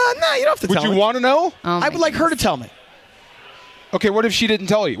 you don't have to Would tell you me. want to know? Oh, I my would like her to tell me. Okay, what if she didn't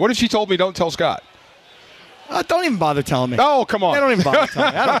tell you? What if she told me don't tell Scott? Don't even bother telling me. Oh, come on. I don't even bother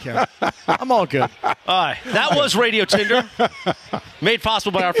telling me. I don't care. I'm all good. All right. That was Radio Tinder. Made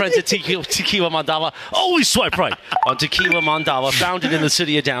possible by our friends at Tequila Mandala. Always swipe right on Tequila Mandala. Founded in the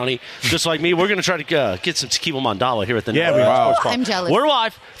city of Downey. Just like me, we're going to try to get some Tequila Mandala here at the Yeah, we are. I'm jealous. We're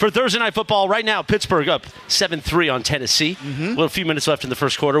live for Thursday Night Football right now. Pittsburgh up 7-3 on Tennessee. A few minutes left in the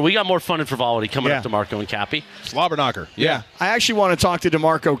first quarter. We got more fun and frivolity coming up to Marco and Cappy. Slobber knocker. Yeah. I actually want to talk to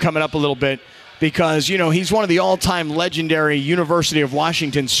DeMarco coming up a little bit because, he's one of the all-time legendary University of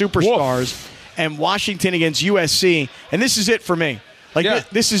Washington superstars. Woof. And Washington against USC. And this is it for me.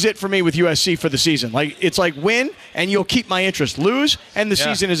 This is it for me with USC for the season. It's like win, and you'll keep my interest. Lose, and the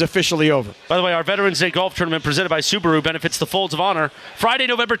season is officially over. By the way, our Veterans Day Golf Tournament presented by Subaru benefits the Folds of Honor. Friday,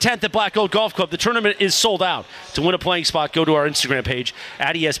 November 10th at Black Gold Golf Club. The tournament is sold out. To win a playing spot, go to our Instagram page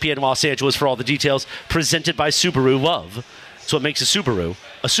at ESPN Los Angeles for all the details. Presented by Subaru. Love. So it makes a Subaru.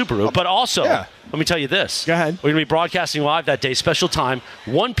 But also, let me tell you this. Go ahead. We're going to be broadcasting live that day, special time,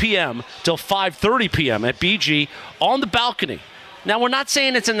 1 p.m. till 5:30 p.m. at BG on the balcony. Now, we're not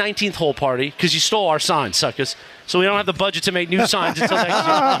saying it's a 19th hole party because you stole our signs, suckers. So we don't have the budget to make new signs until next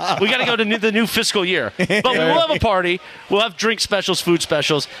year. We got to go to the new fiscal year. But we will have a party. We'll have drink specials, food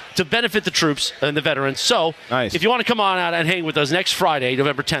specials to benefit the troops and the veterans. So if you want to come on out and hang with us next Friday,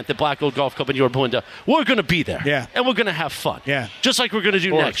 November 10th at Black Gold Golf Club in Yorba Linda, we're going to be there. Yeah. And we're going to have fun. Yeah. Just like we're going to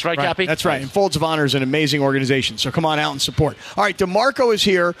do next. Right, Cappy? That's right. And Folds of Honor is an amazing organization. So come on out and support. All right, DeMarco is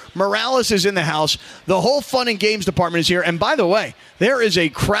here. Morales is in the house. The whole fun and games department is here. And by the way, there is a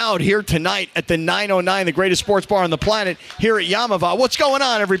crowd here tonight at the 909, the greatest sports bar on the planet, here at Yamava. What's going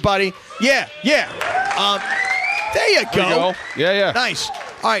on, everybody? Yeah. There you go. Yeah. Nice.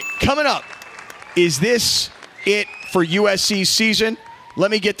 All right, coming up, is this it for USC's season? Let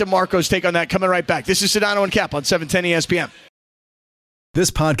me get DeMarco's take on that. Coming right back. This is Sedano and Cap on 710 ESPN.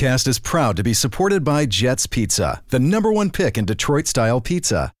 This podcast is proud to be supported by Jets Pizza, the #1 pick in Detroit-style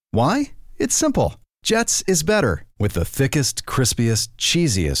pizza. Why? It's simple. Jets is better. With the thickest, crispiest,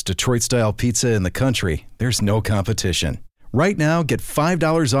 cheesiest Detroit-style pizza in the country, there's no competition. Right now, get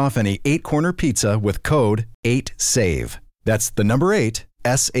 $5 off any 8-corner pizza with code 8SAVE. That's the number 8,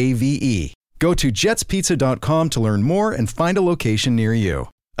 S-A-V-E. Go to jetspizza.com to learn more and find a location near you.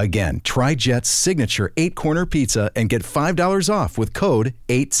 Again, try Jet's signature 8-corner pizza and get $5 off with code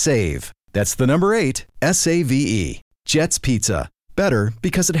 8SAVE. That's the number 8, S-A-V-E. Jet's Pizza. Better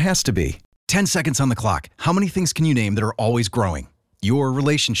because it has to be. 10 seconds on the clock. How many things can you name that are always growing? Your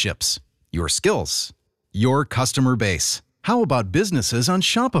relationships, your skills, your customer base. How about businesses on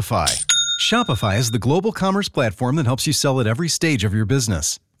Shopify? Shopify is the global commerce platform that helps you sell at every stage of your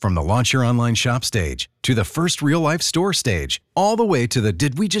business. From the launch your online shop stage, to the first real-life store stage, all the way to the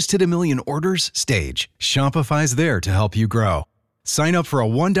did we just hit a million orders stage. Shopify's there to help you grow. Sign up for a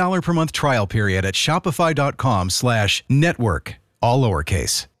 $1 per month trial period at shopify.com/network, all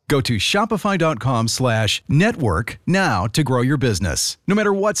lowercase. Go to shopify.com/network now to grow your business, no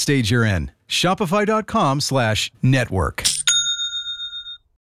matter what stage you're in. Shopify.com/network.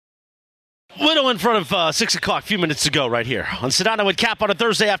 Little in front of 6 o'clock, a few minutes to go right here on Sedano and Cap on a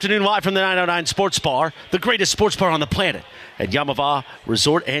Thursday afternoon, live from the 909 Sports Bar, the greatest sports bar on the planet at Yamava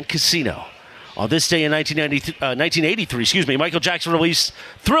Resort and Casino. On this day in 1983, Michael Jackson released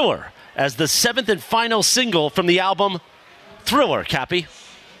Thriller as the 7th and final single from the album Thriller, Cappy.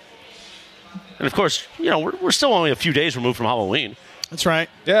 And, of course, we're still only a few days removed from Halloween. That's right.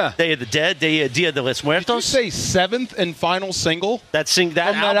 Yeah. Day of the Dead, Dia de los Muertos. Did you say 7th and final single? That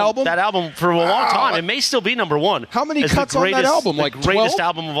album? That album for a long time. It may still be number one. How many cuts on that album? Like 12? Greatest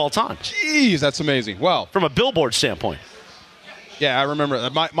album of all time. Jeez, that's amazing. Well, from a Billboard standpoint. Yeah, I remember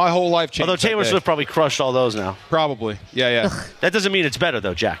that. My whole life changed. Although Taylor Swift probably crushed all those now. Probably. Yeah. That doesn't mean it's better,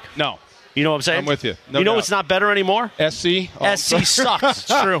 though, Jack. No. You know what I'm saying? I'm with you. No doubt. What's not better anymore? SC? Oh. SC sucks.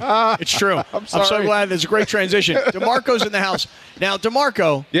 It's true. It's true. I'm so glad there's a great transition. DeMarco's in the house. Now,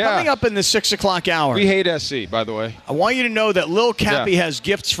 DeMarco, coming up in the 6 o'clock hour. We hate SC, by the way. I want you to know that Lil Cappy has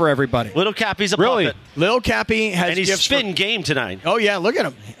gifts for everybody. Little Cappy's a puppet. Lil Cappy has gifts. And he's spitting game tonight. Oh, yeah. Look at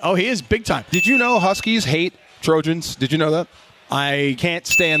him. Oh, he is big time. Did you know Huskies hate Trojans? Did you know that? I can't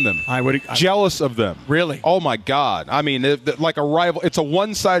stand them. I'm jealous of them. Really? Oh my God! I mean, like a rival. It's a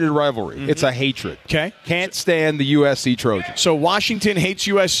one-sided rivalry. Mm-hmm. It's a hatred. Okay. Can't stand the USC Trojans. So Washington hates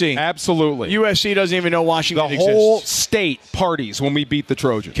USC. Absolutely. USC doesn't even know Washington exists. The whole state parties when we beat the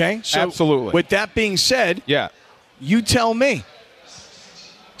Trojans. Okay. So absolutely. With that being said, you tell me.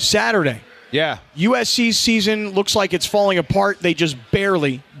 Saturday. Yeah. USC's season looks like it's falling apart. They just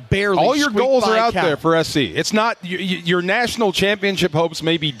barely. All your goals are out Cal. there for SC. It's not your national championship hopes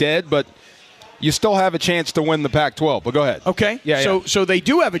may be dead, but you still have a chance to win the Pac-12. But go ahead. Okay. So they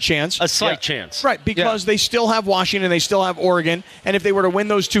do have a chance. A slight chance. Right, because they still have Washington, they still have Oregon, and if they were to win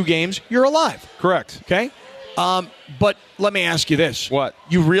those 2 games, you're alive. Correct. Okay? But let me ask you this. What?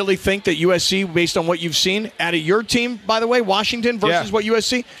 You really think that USC, based on what you've seen, out of your team, by the way, Washington versus what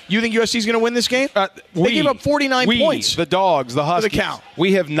USC, you think USC is going to win this game? They gave up 49 points. The Dogs, the Huskies. For the Cow.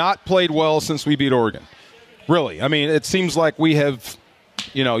 We have not played well since we beat Oregon. Really. I mean, it seems like we have,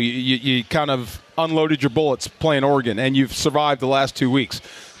 you kind of unloaded your bullets playing Oregon, and you've survived the last 2 weeks.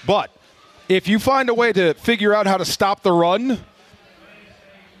 But if you find a way to figure out how to stop the run,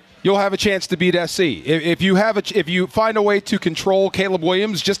 you'll have a chance to beat SC. If you find a way to control Caleb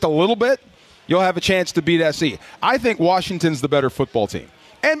Williams just a little bit, you'll have a chance to beat SC. I think Washington's the better football team.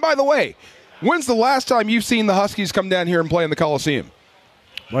 And by the way, when's the last time you've seen the Huskies come down here and play in the Coliseum?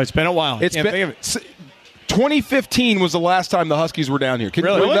 Well, it's been a while. It's been 2015 was the last time the Huskies were down here. Can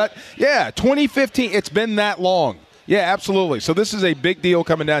you believe that? Yeah, 2015. It's been that long. Yeah, absolutely. So this is a big deal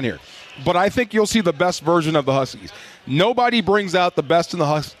coming down here. But I think you'll see the best version of the Huskies. Nobody brings out the best in the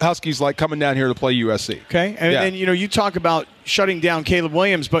Huskies like coming down here to play USC. Okay, and you talk about shutting down Caleb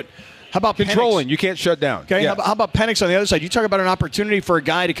Williams, but how about controlling? Penix? You can't shut down. Okay, how about Penix on the other side? You talk about an opportunity for a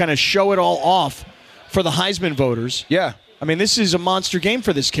guy to kind of show it all off for the Heisman voters. Yeah. I mean, this is a monster game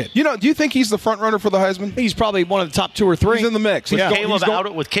for this kid. Do you think he's the front runner for the Heisman? He's probably one of the top 2 or 3. He's in the mix. With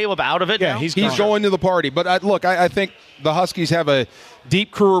Caleb out of it now? He's going to the party. But I think the Huskies have a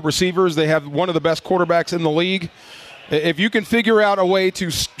deep crew of receivers. They have one of the best quarterbacks in the league. If you can figure out a way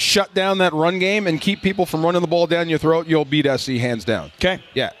to shut down that run game and keep people from running the ball down your throat, you'll beat SC hands down. Okay.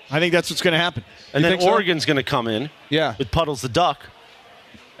 Yeah. I think that's what's going to happen. And then Oregon's going to come in with Puddles the Duck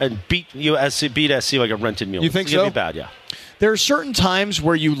and beat SC like a rented mule. You think it's so? It's going to be bad, yeah. There are certain times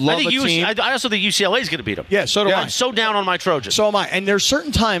where you love a team. I also think UCLA is going to beat them. Yeah, so do I. I'm so down on my Trojans. So am I. And there's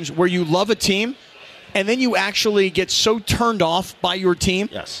certain times where you love a team, and then you actually get so turned off by your team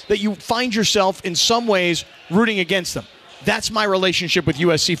that you find yourself in some ways rooting against them. That's my relationship with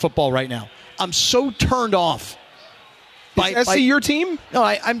USC football right now. I'm so turned off. Is SC your team? No,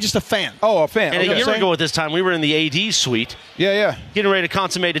 I'm just a fan. Oh, a fan. And a year ago at this time, we were in the AD suite. Yeah. Getting ready to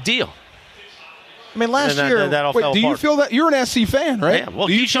consummate a deal. I mean, last year. Do you feel that you're an SC fan, right? Yeah. Well,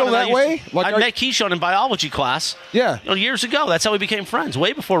 do you feel that way? I met Keyshawn in biology class. Yeah. Years ago. That's how we became friends.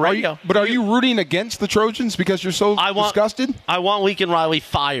 Way before radio. Are you rooting against the Trojans because you're so disgusted? I want Lincoln Riley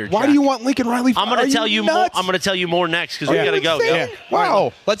fired. Why do you want Lincoln Riley fired? I'm going to tell you more. I'm going to tell you more next because we got to go. Yeah. Wow.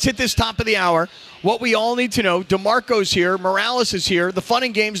 Right, let's hit this top of the hour. What we all need to know, DeMarco's here, Morales is here, the Fun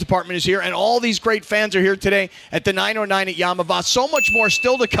and Games department is here, and all these great fans are here today at the 909 at Yamava. So much more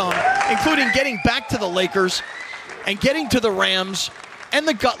still to come, including getting back to the Lakers and getting to the Rams and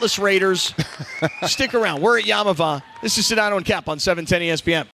the gutless Raiders. Stick around. We're at Yamava. This is Sedano and Cap on 710 ESPN.